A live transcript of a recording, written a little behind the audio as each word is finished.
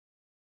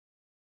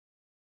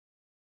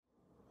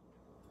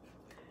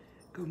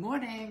Good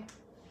morning.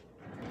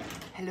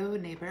 Hello,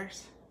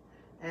 neighbors,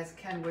 as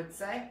Ken would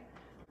say.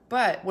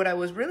 But what I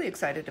was really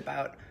excited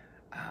about,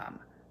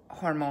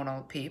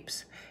 hormonal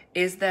peeps,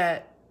 is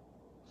that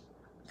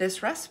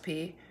this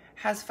recipe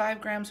has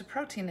 5 grams of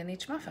protein in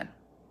each muffin.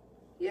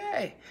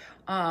 Yay.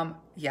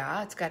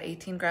 Yeah, it's got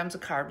 18 grams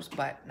of carbs,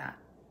 but not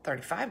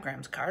 35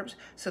 grams of carbs.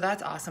 So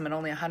that's awesome, and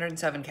only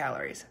 107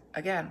 calories.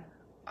 Again,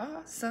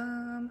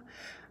 awesome.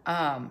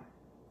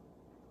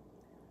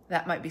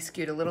 That might be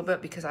skewed a little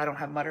bit because I don't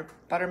have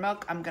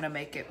buttermilk. I'm gonna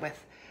make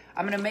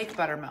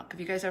buttermilk.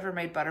 Have you guys ever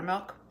made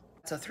buttermilk?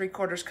 So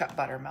 3/4 cup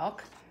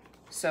buttermilk.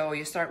 So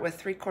you start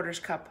with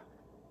 3/4 cup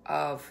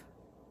of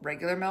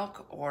regular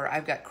milk, or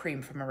I've got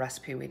cream from a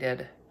recipe we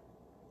did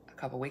a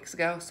couple weeks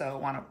ago, so I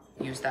wanna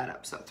use that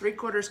up. So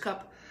 3/4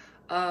 cup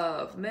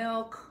of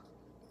milk.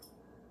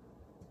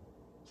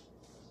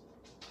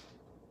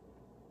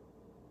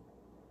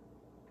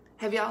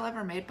 Have y'all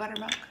ever made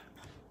buttermilk?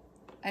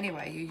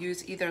 Anyway, you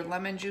use either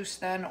lemon juice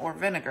then or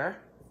vinegar.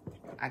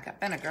 I got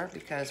vinegar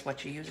because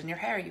what you use in your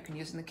hair, you can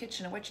use in the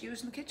kitchen, and what you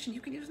use in the kitchen, you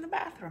can use in the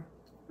bathroom.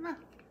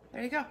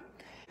 There you go.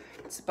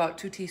 It's about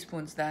 2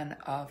 teaspoons then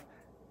of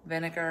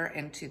vinegar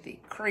into the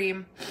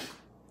cream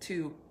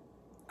to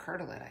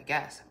curdle it, I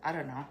guess. I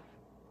don't know.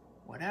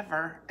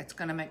 Whatever. It's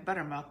gonna make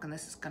buttermilk, and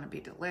this is gonna be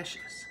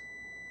delicious.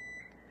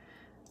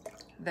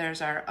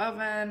 There's our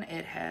oven.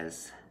 It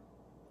has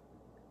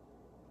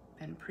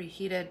been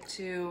preheated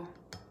to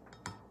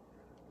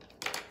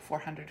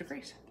 400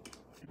 degrees.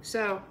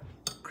 So,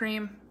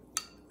 cream,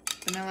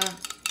 vanilla,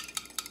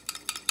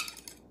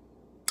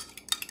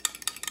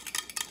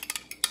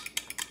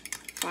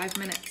 "5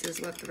 minutes" is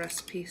what the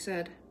recipe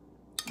said.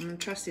 I'm gonna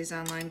trust these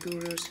online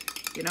gurus,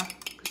 you know,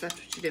 because that's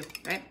what you do,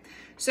 right?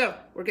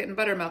 So, we're getting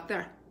buttermilk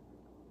there.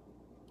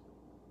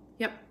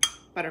 Yep,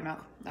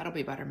 buttermilk. That'll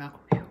be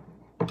buttermilk. Whew.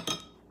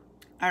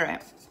 All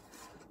right.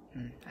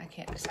 I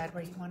can't decide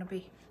where you want to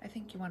be. I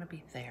think you want to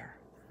be there.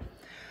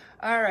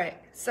 All right,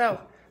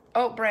 so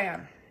oat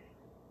bran,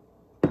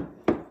 a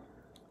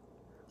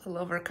little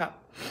over a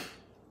cup.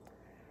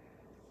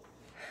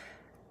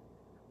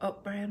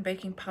 Oat bran,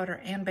 baking powder,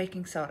 and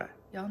baking soda.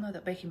 Y'all know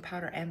that baking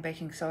powder and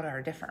baking soda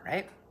are different,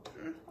 right?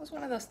 It was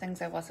one of those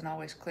things I wasn't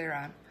always clear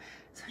on.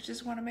 So I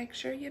just want to make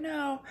sure you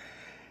know.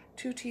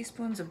 2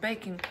 teaspoons of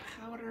baking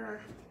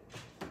powder.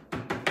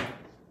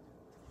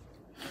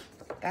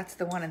 That's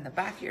the one in the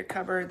back of your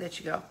cupboard that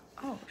you go,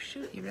 oh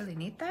shoot, you really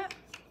need that?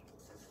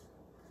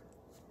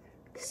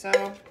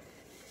 So,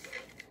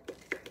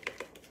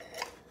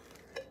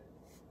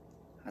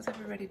 how's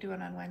everybody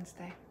doing on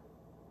Wednesday?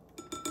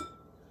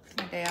 It's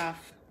my day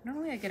off.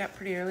 Normally I get up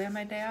pretty early on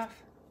my day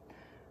off.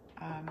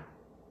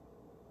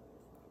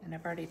 And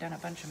I've already done a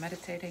bunch of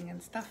meditating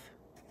and stuff.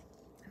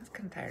 It's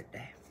kind of a tired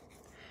day.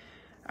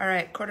 All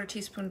right, 1/4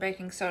 teaspoon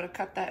baking soda.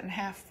 Cut that in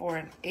half for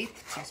an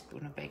 1/8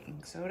 teaspoon of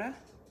baking soda.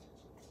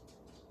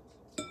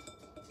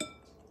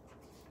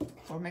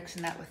 We're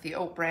mixing that with the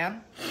oat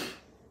bran.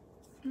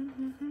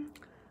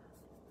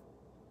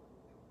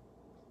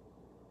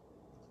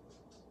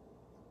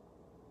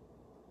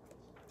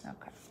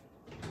 Okay.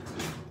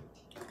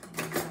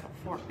 And a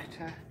fork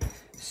to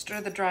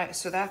stir the dry.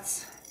 So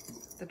that's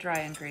the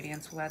dry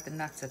ingredients. We'll add the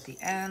nuts at the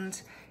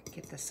end.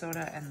 Get the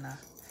soda and the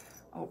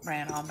oat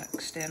bran all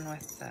mixed in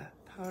with the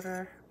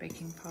powder,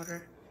 baking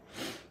powder.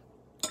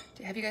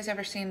 Have you guys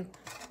ever seen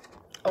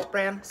oat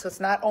bran? So it's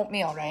not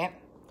oatmeal, right?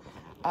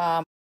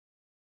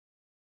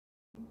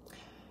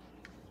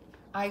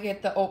 I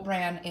get the oat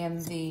bran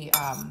in the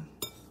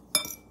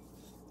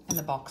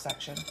bulk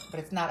section, but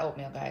it's not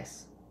oatmeal,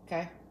 guys,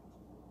 okay?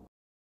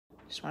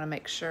 Just wanna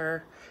make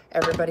sure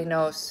everybody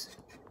knows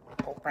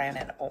oat bran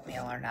and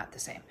oatmeal are not the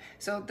same.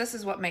 So this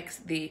is what makes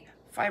the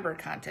fiber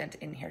content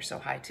in here so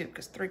high too,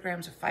 because 3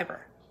 grams of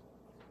fiber.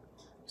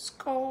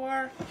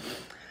 Score.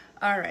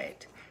 All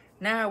right,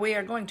 now we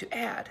are going to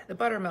add the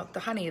buttermilk,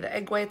 the honey, the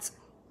egg whites,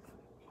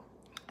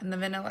 and the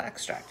vanilla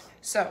extract.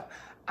 So,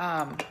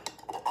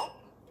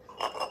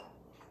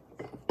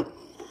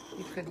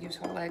 you could use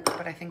whole eggs,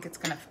 but I think it's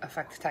gonna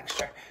affect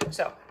texture.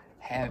 So,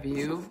 have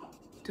you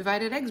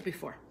divided eggs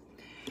before?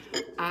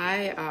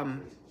 I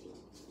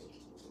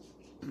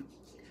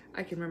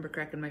can remember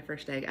cracking my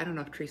first egg. I don't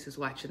know if Teresa's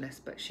watching this,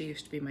 but she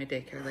used to be my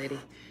daycare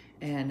lady.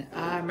 And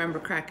I remember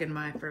cracking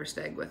my first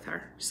egg with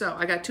her. So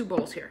I got 2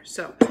 bowls here.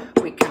 So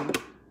we can,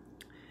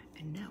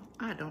 and no,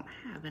 I don't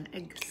have an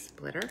egg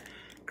splitter.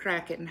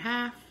 Crack it in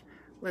half,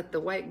 let the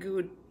white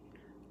goo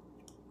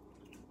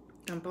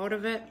dump out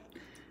of it.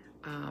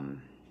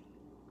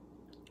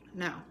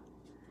 Now,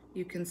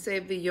 you can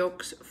save the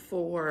yolks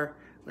for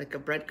like a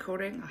bread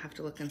coating. I'll have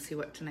to look and see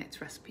what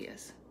tonight's recipe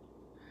is.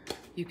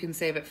 You can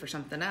save it for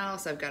something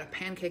else. I've got a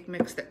pancake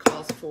mix that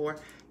calls for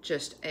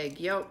just egg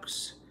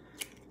yolks.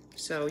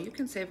 So you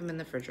can save them in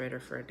the refrigerator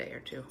for a day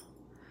or 2.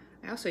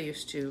 I also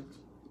used to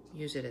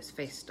use it as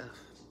face stuff.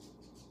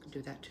 You can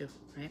do that too,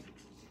 right?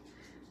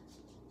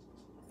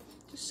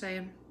 Just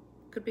saying,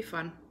 could be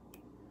fun.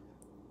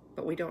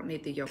 But we don't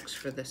need the yolks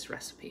for this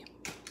recipe.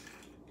 Be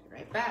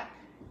right back.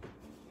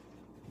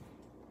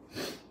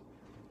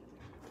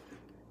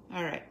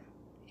 All right,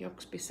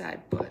 Yolks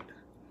beside butt.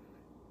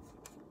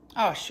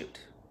 Oh, shoot.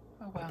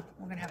 Oh, well,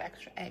 we're gonna have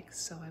extra eggs,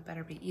 so I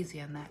better be easy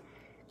on that.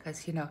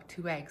 Because, you know,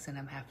 2 eggs and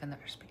I'm half in the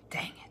recipe.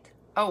 Dang it.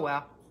 Oh,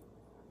 well.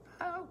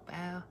 Oh,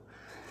 well.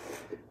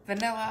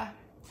 Vanilla.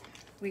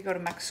 We go to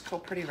Mexico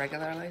pretty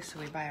regularly, so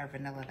we buy our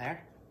vanilla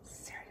there.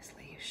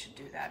 Seriously, you should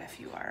do that if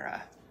you are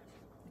a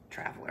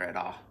traveler at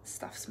all.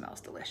 Stuff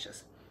smells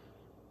delicious.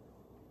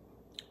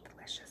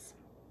 Delicious.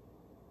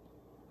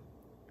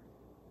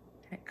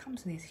 And it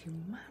comes in these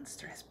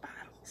monstrous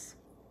bottles.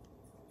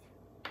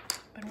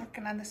 Been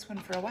working on this one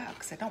for a while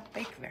because I don't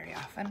bake very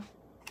often.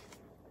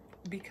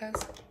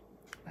 Because,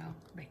 well,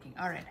 baking.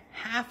 All right,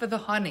 half of the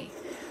honey.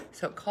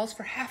 So it calls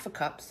for half a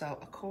cup, so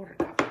a 1/4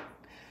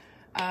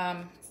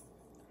 cup.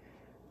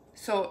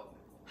 So,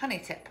 honey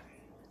tip.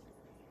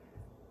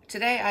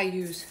 Today I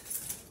use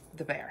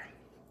the Bear.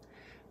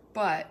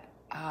 But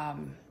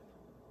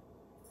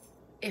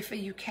if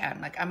you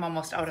can, like I'm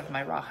almost out of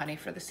my raw honey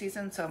for the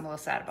season, so I'm a little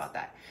sad about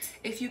that.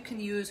 If you can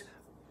use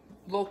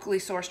locally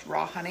sourced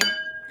raw honey,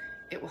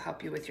 it will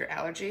help you with your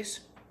allergies.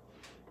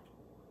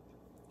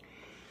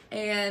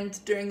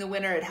 And during the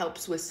winter, it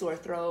helps with sore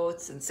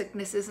throats and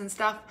sicknesses and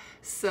stuff.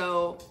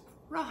 So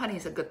raw honey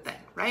is a good thing,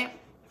 right?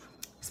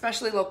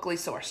 Especially locally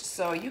sourced.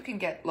 So you can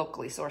get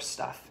locally sourced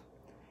stuff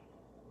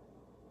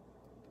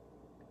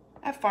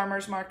at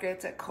farmers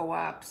markets, at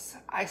co-ops.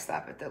 I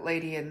stop at the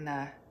lady in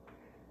the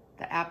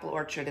apple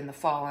orchard in the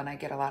fall and I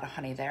get a lot of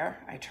honey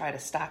there. I try to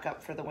stock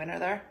up for the winter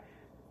there.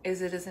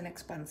 Is it as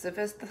inexpensive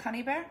as the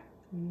Honey Bear?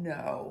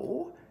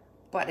 No.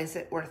 But is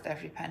it worth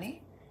every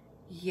penny?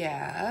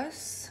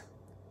 Yes.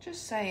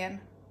 Just saying.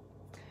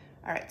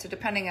 All right, so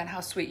depending on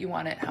how sweet you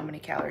want it, how many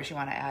calories you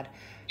want to add,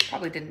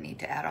 probably didn't need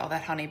to add all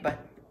that honey, but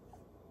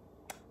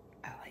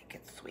I like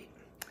it sweet.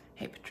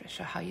 Hey,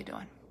 Patricia, how you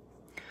doing?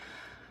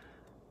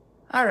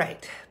 All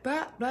right,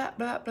 blah, blah,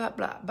 blah, blah,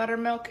 blah.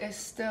 Buttermilk is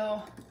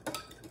still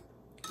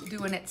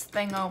doing its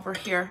thing over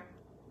here.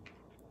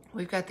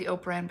 We've got the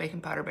oat bran,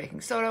 baking powder,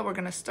 baking soda. We're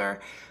gonna stir.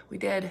 We're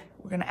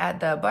gonna add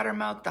the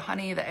buttermilk, the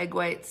honey, the egg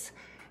whites,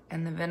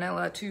 and the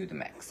vanilla to the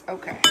mix.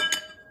 Okay,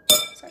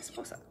 so I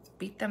suppose I'll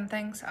beat them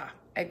things.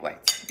 Egg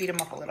whites, beat them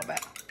up a little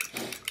bit.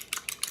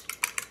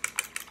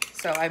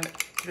 So I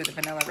threw the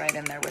vanilla right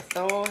in there with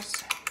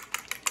those.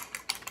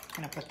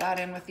 Gonna put that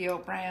in with the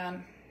oat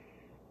bran.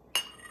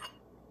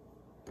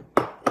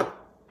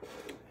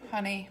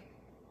 Honey.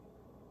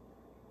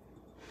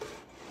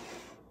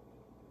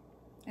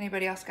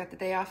 Anybody else got the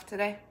day off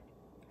today?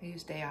 I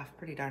use day off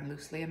pretty darn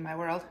loosely in my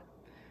world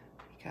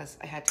because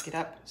I had to get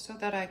up so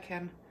that I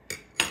can,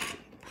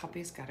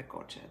 puppy's gotta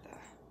go to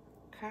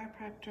the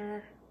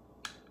chiropractor.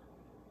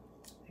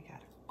 I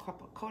got a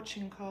couple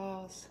coaching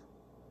calls.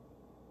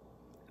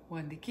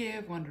 One to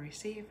give, one to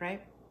receive,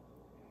 right?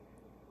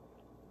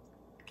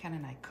 Ken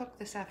and I cooked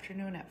this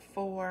afternoon at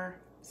 4,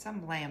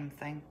 some lamb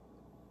thing.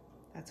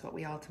 That's what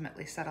we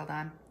ultimately settled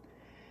on.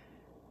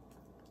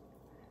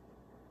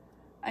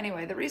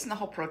 Anyway, the reason the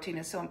whole protein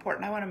is so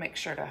important, I want to make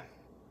sure to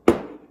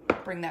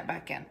bring that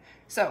back in.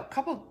 So a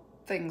couple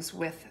things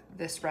with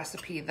this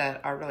recipe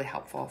that are really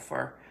helpful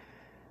for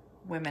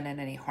women in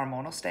any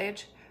hormonal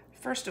stage.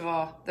 First of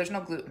all, there's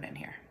no gluten in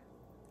here.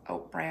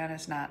 Oat bran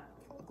is not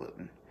full of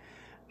gluten.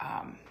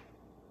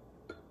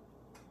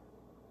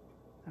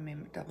 Let me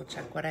double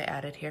check what I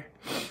added here.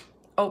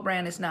 Oat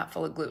bran is not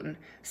full of gluten.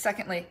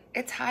 Secondly,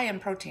 it's high in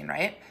protein,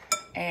 right?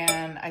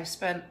 And I've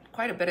spent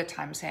quite a bit of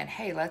time saying,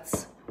 hey,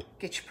 let's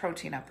get your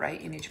protein up,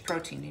 right? You need your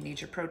protein, you need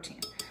your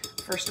protein.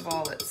 First of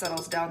all, it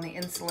settles down the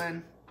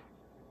insulin,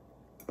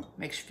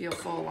 makes you feel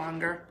full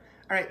longer.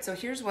 All right, so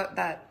here's what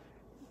that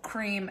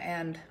cream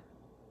and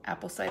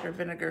apple cider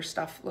vinegar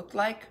stuff looked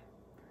like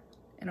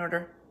in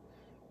order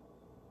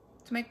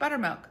to make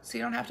buttermilk. So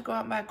you don't have to go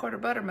out and buy a quart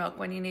of buttermilk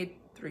when you need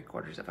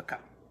 3/4 of a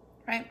cup,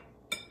 right?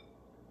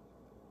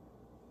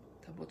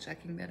 Double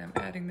checking that I'm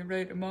adding the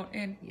right amount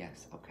in.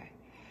 Yes, okay.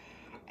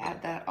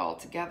 Add that all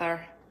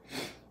together.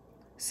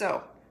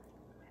 So,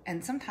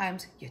 and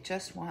sometimes you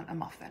just want a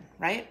muffin,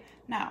 right?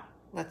 Now,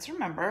 let's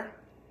remember,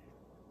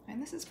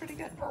 and this is pretty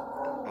good.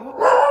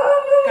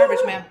 Oh,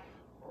 garbage man.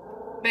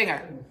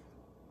 Bigger.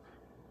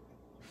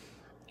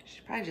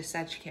 She probably just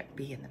said she can't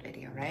be in the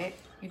video, right?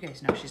 You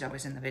guys know she's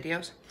always in the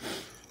videos.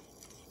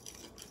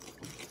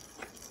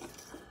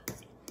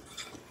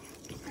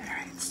 All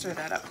right, stir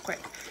that up quick.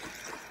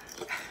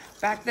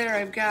 Back there,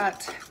 I've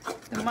got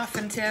the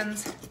muffin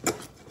tins.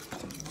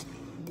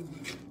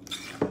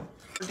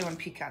 We're doing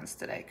pecans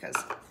today because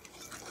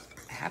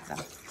I have them.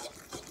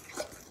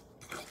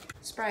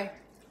 Spray,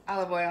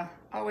 olive oil.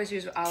 Always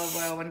use olive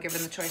oil when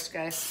given the choice,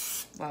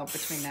 guys. Well,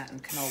 between that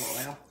and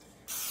canola oil.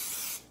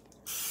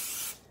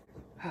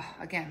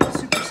 Again,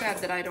 super sad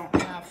that I don't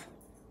have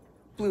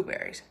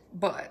blueberries,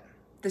 but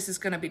this is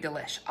gonna be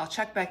delish. I'll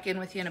check back in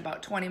with you in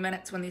about 20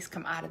 minutes when these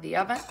come out of the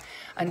oven.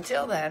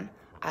 Until then,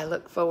 I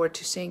look forward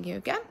to seeing you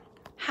again.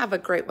 Have a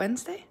great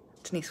Wednesday.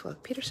 Denise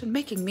Wilk Peterson,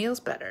 making meals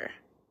better.